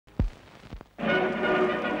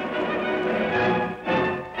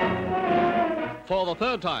For the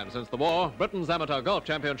third time since the war, Britain's Amateur Golf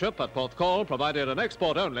Championship at Porthcawl provided an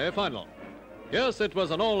export-only final. Yes, it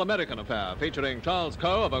was an all-American affair, featuring Charles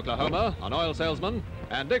Coe of Oklahoma, an oil salesman,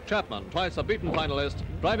 and Dick Chapman, twice a beaten finalist,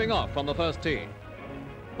 driving off from the first tee.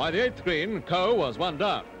 By the 8th green, Coe was one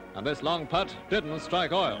down, and this long putt didn't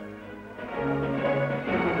strike oil.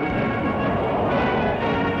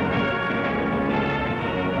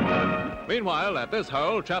 Meanwhile, at this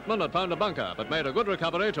hole, Chapman had found a bunker, but made a good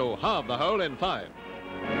recovery to halve the hole in 5.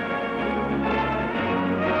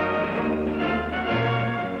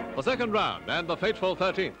 The second round and the fateful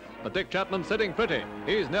 13th, but Dick Chapman sitting pretty.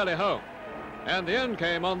 He's nearly home. And the end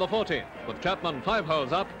came on the 14th, with Chapman 5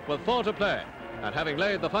 holes up with 4 to play. And having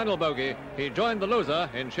laid the final bogey, he joined the loser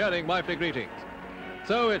in sharing wifely greetings.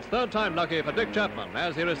 So it's third time lucky for Dick Chapman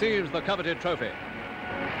as he receives the coveted trophy.